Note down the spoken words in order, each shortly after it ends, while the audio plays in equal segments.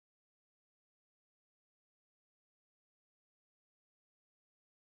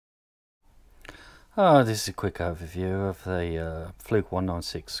This is a quick overview of the Fluke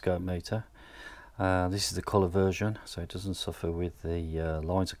 196 ScopeMeter. This is the colour version, so it doesn't suffer with the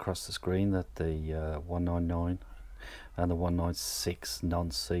lines across the screen that the 199 and the 196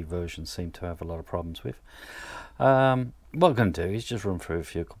 non-C version seem to have a lot of problems with. What I'm going to do is just run through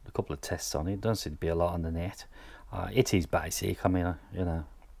a couple of tests on it. Don't seem to be a lot on the net. It is basic. I mean,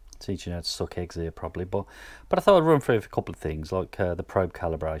 teaching how to suck eggs here probably, but I thought I'd run through a couple of things like the probe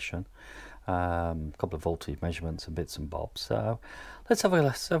calibration. A couple of voltage measurements and bits and bobs. So let's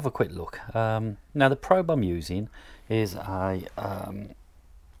have a quick look. Now the probe I'm using is it's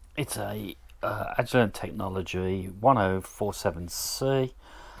a Agilent Technology 196C,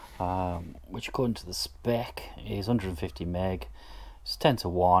 which according to the spec is 150 meg. It's 10 to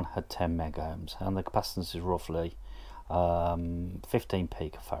 1 at 10 meg ohms, and the capacitance is roughly 15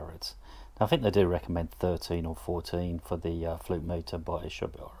 picofarads. Now I think they do recommend 13 or 14 for the Fluke meter, but it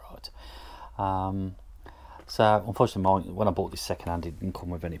should be alright. So unfortunately when I bought this second hand it didn't come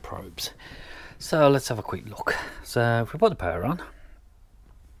with any probes. So let's have a quick look. So if we put the power on,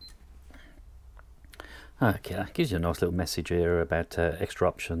 okay, it gives you a nice little message here about extra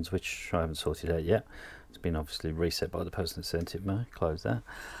options, which I haven't sorted out yet. It's been obviously reset by the person that sent it me. Close that.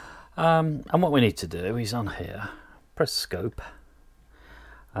 And what we need to do is on here, press scope,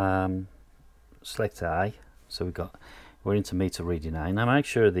 select A, so we're into meter reading A. Now make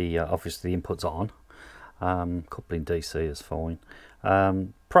sure the obviously the input's on. Coupling DC is fine.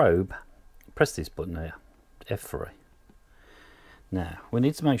 Probe, press this button here, F3. Now we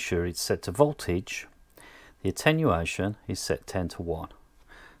need to make sure it's set to voltage. The attenuation is set 10 to 1.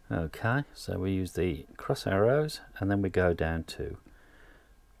 Okay, so we use the cross arrows and then we go down to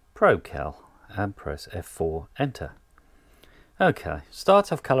probe cal and press F4, enter. Okay,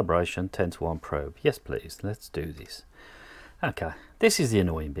 start of calibration 10 to 1 probe. Yes please, let's do this. Okay, this is the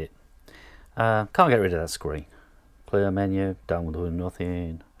annoying bit. Can't get rid of that screen. Clear menu, don't do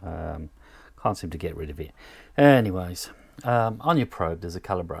nothing. Can't seem to get rid of it. Anyways, on your probe there's a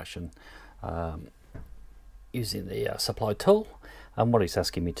calibration using the supply tool, and what it's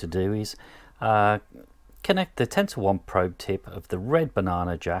asking me to do is connect the 10 to 1 probe tip of the red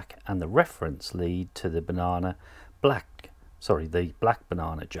banana jack and the reference lead to the black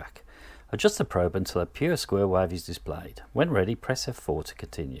banana jack. Adjust the probe until a pure square wave is displayed. When ready, press F4 to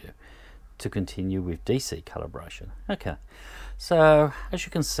continue with DC calibration. Okay, so as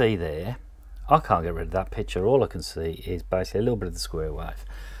you can see there, I can't get rid of that picture. All I can see is basically a little bit of the square wave,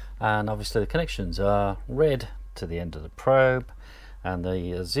 and obviously the connections are red to the end of the probe and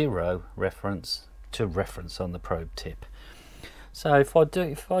the 0 reference to reference on the probe tip. So if I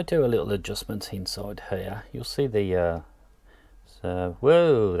do a little adjustment inside here, you'll see the so,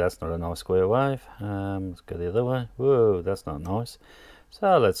 whoa, that's not a nice square wave. Let's go the other way. Whoa, that's not nice.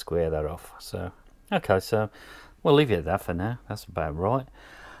 So let's square that off. So okay, so we'll leave it at that for now. That's about right.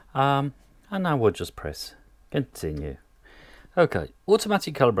 And now we'll just press continue. Okay,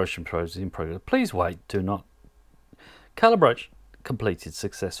 automatic calibration probes is in progress. Please wait. Do not calibration completed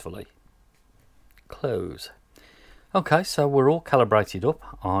successfully. Close. Okay, so we're all calibrated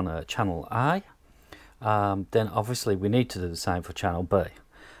up on channel A. Then obviously we need to do the same for channel B.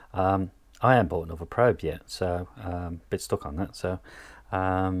 I haven't bought another probe yet, so a bit stuck on that. So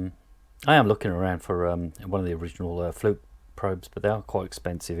I am looking around for one of the original Fluke probes, but they are quite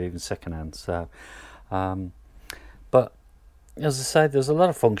expensive, even second hand. So, but as I say, there's a lot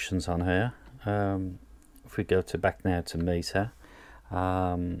of functions on here. If we go back now to meter,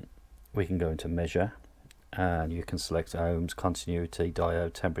 we can go into measure, and you can select ohms, continuity,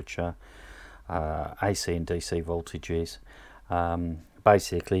 diode, temperature, AC and DC voltages.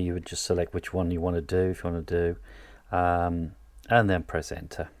 Basically you would just select which one you want to do, if you want to do, and then press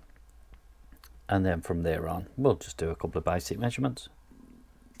enter, and then from there on we'll just do a couple of basic measurements.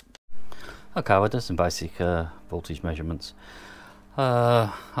 Okay, we'll do some basic voltage measurements.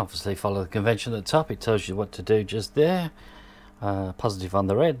 Obviously follow the convention at the top. It tells you what to do just there. Positive on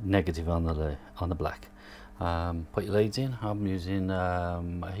the red, negative on the black. Put your leads in. I'm using a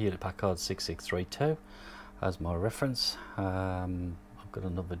Hewlett Packard 6632 as my reference. I've got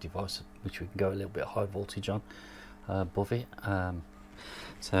another device which we can go a little bit high voltage on above it.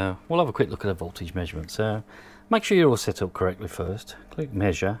 So we'll have a quick look at the voltage measurement. So make sure you're all set up correctly first. Click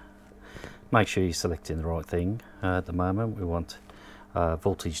measure. Make sure you're selecting the right thing. At the moment we want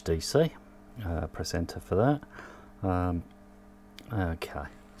voltage DC. Press enter for that. Okay,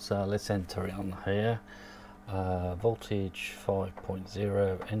 so let's enter it on here. Voltage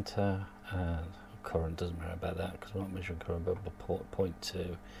 5.0, enter. Current doesn't matter about that because we're not measuring current, but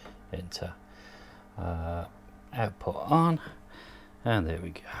 0.2, enter. Output on, and there we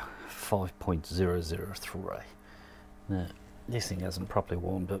go. 5.003. Now, this thing hasn't properly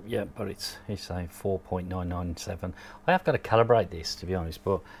warmed up yet, but it's saying 4.997. I have got to calibrate this, to be honest,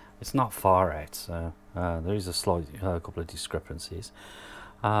 but it's not far out, so there is a slight couple of discrepancies.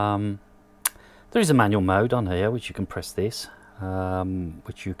 There is a manual mode on here, which you can press this,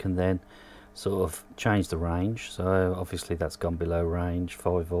 which you can then sort of change the range. So obviously that's gone below range,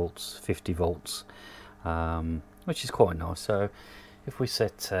 5 volts, 50 volts, which is quite nice. So if we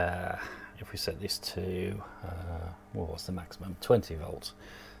set this to what was the maximum, 20 volts,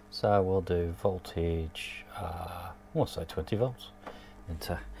 so we'll do voltage, we'll say 20 volts,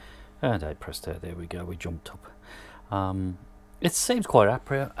 enter, and I pressed it. There we go, we jumped up. It seems quite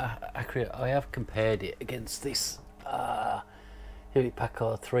accurate. I have compared it against this Hewlett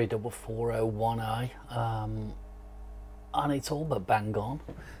Packard 34401A, and it's all but bang on,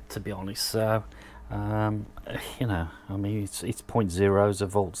 to be honest. So you know, I mean, it's 0.0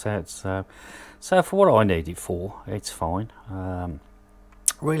 volts out, so for what I need it for, it's fine.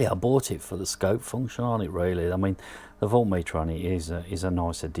 Really, I bought it for the scope function on it, really. I mean, the voltmeter on it is a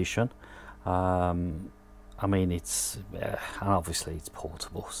nice addition. I mean, it's and obviously it's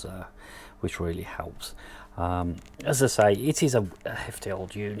portable, so which really helps. As I say, it is a hefty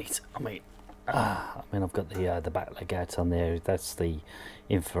old unit. I mean, I've got the back leg out on there. That's the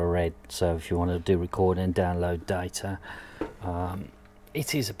infrared. So if you want to do recording and download data,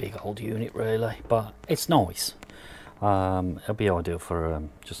 it is a big old unit, really, but it's nice. It'll be ideal for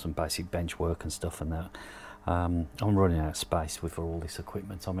just some basic bench work and stuff and that. I'm running out of space with all this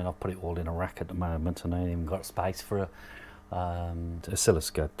equipment. I mean, I've put it all in a rack at the moment, and I ain't even got space for a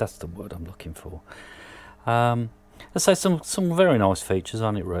oscilloscope. That's the word I'm looking for. Let's say some very nice features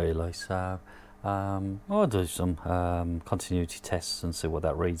on it, really. So I'll do some continuity tests and see what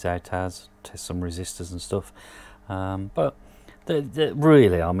that reads out as. Test some resistors and stuff. But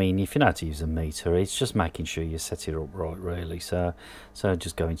really, I mean, if you know how to use a meter, it's just making sure you set it up right, really. So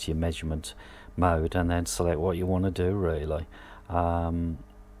just go into your measurement mode and then select what you want to do, really.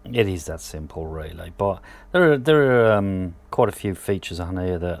 It is that simple, really. But there are quite a few features on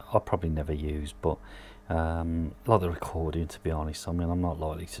here that I'll probably never use, but like the recording, to be honest. I mean, I'm not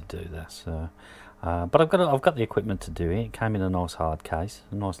likely to do that. So but I've got the equipment to do it. It came in a nice hard case,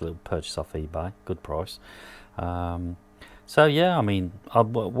 a nice little purchase off eBay, good price. So yeah, I mean,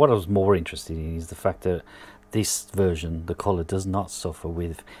 what I was more interested in is the fact that this version, the colour, does not suffer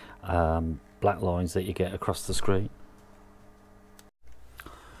with black lines that you get across the screen.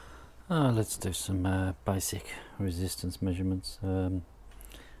 Let's do some basic resistance measurements.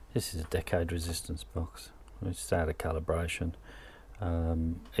 This is a decade resistance box. It's out of calibration.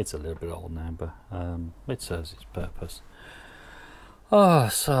 It's a little bit old now, but it serves its purpose.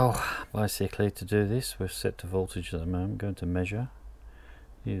 So basically, to do this, we're set to voltage at the moment. Going to measure,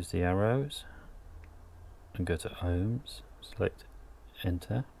 use the arrows, and go to ohms. Select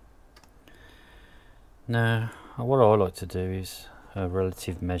enter. Now, what I like to do is a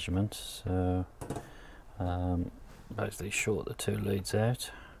relative measurement. So basically, short the two leads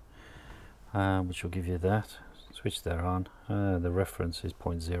out, which will give you that. Switch that on. The reference is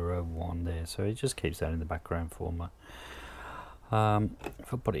 0.01 there, so it just keeps that in the background for me.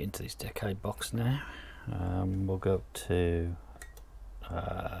 If I put it into this decade box now, we'll go up to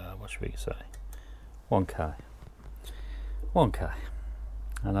what should we say, 1K,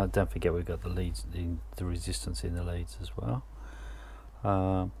 and don't forget we've got the leads, the resistance in the leads as well.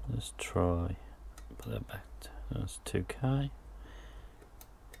 Let's try put that back to, that's 2K.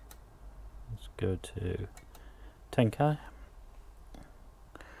 Let's go to 10K.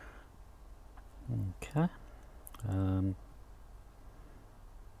 Okay.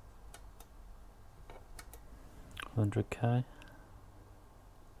 100K.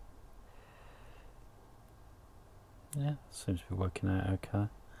 Yeah, seems to be working out okay.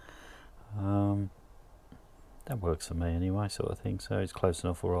 That works for me anyway, sort of thing, so it's close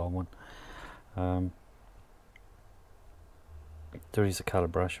enough for all one. There is a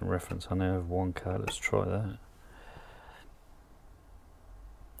calibration reference on there of 1K. Let's try that,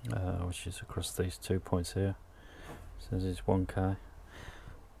 which is across these 2 points here. It says it's 1K.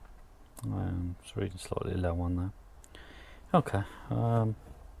 It's reading slightly low on there. Okay,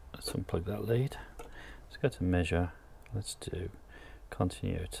 let's unplug that lead. Let's go to measure. Let's do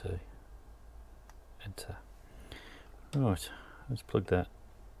continuity. Enter. Right, let's plug that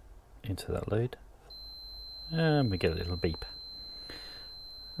into that lead, and we get a little beep.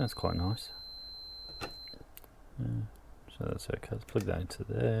 That's quite nice. So that's okay. Let's plug that into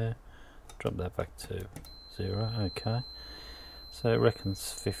there. Drop that back to 0. Okay. So it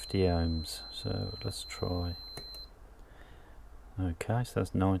reckons 50 ohms. So let's try Okay, so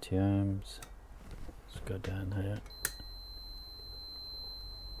that's 90 ohms. Let's go down here.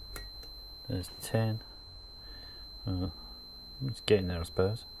 There's 10. It's getting there, I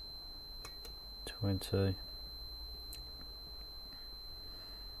suppose. 20.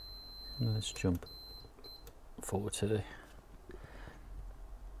 Let's jump 40.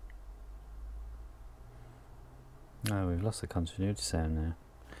 No, we've lost the continuity sound now.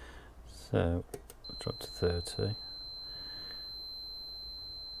 So, drop to 30.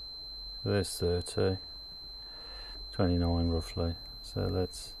 So there's 30. 29 roughly. So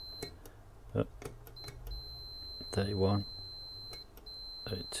let's 31,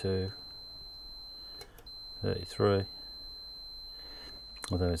 32, 33,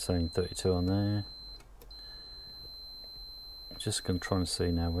 although it's saying 32 on there. Just going to try and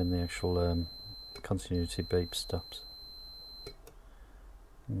see now when the actual continuity beep stops.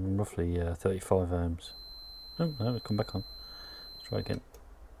 Roughly 35 ohms. Oh no, it's come back on. Let's try again.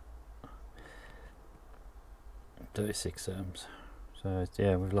 36 ohms. So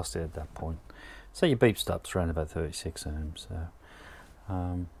yeah, we've lost it at that point. So your beep stops around about 36 ohms. So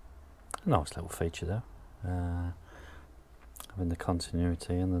a nice little feature though, having the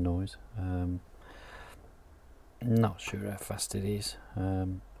continuity and the noise. Not sure how fast it is.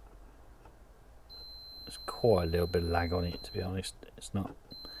 There's quite a little bit of lag on it, to be honest. It's not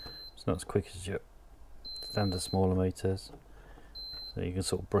as quick as your standard smaller meters. So you can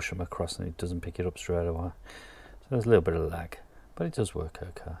sort of brush them across and it doesn't pick it up straight away. So there's a little bit of lag, but it does work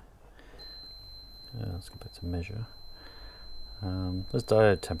okay. Let's go back to measure. There's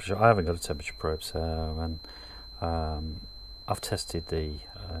diode temperature. I haven't got a temperature probe, so I've tested the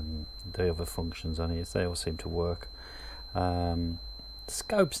other functions on it. They all seem to work. The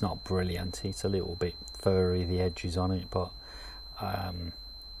scope's not brilliant. It's a little bit furry, the edges on it, but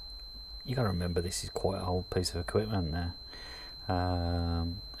you got to remember this is quite an old piece of equipment now.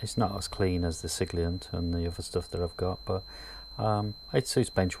 It's not as clean as the Siglient and the other stuff that I've got, but it suits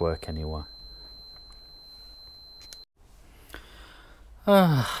bench work anyway.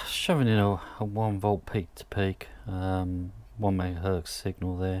 Showing in a 1 volt peak to peak, 1 megahertz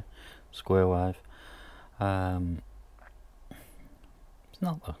signal there, square wave. It's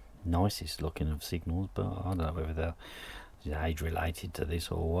not the nicest looking of signals, but I don't know whether they're age related to this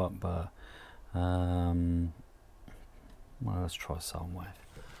or what. But well, let's try sine wave.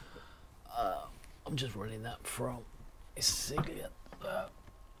 I'm just running that from a Siglient.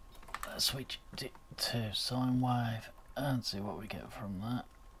 Let's switch it to sine wave and see what we get from that.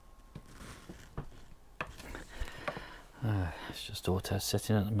 It's just auto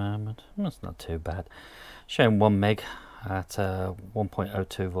setting at the moment. That's not too bad. Showing 1 meg at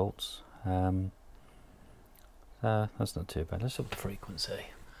 1.02 volts. That's not too bad. Let's up the frequency.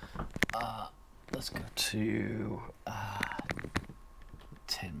 Let's go to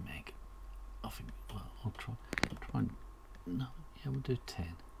 10 meg. I think. Well, I'll try. No, yeah, we'll do 10.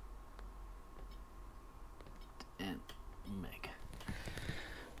 10 meg.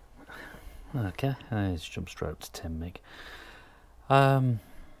 Okay, let's jump straight up to 10 meg.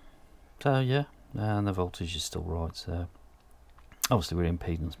 So yeah, and the voltage is still right. So obviously we're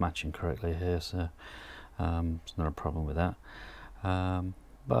impedance matching correctly here, so it's not a problem with that.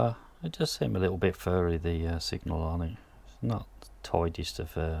 But it does seem a little bit furry, the signal on it. It's not tidiest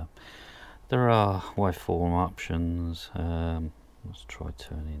of. There are waveform options. Let's try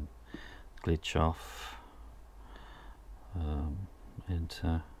turning glitch off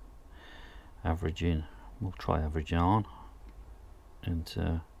into averaging. We'll try averaging on,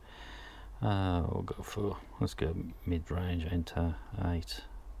 and we'll go for, let's go mid-range into 8.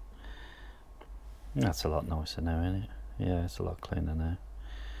 That's a lot nicer now, isn't it? Yeah, it's a lot cleaner now.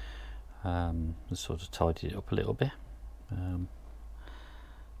 Just sort of tidied it up a little bit.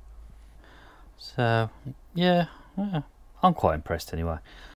 So yeah, I'm quite impressed anyway.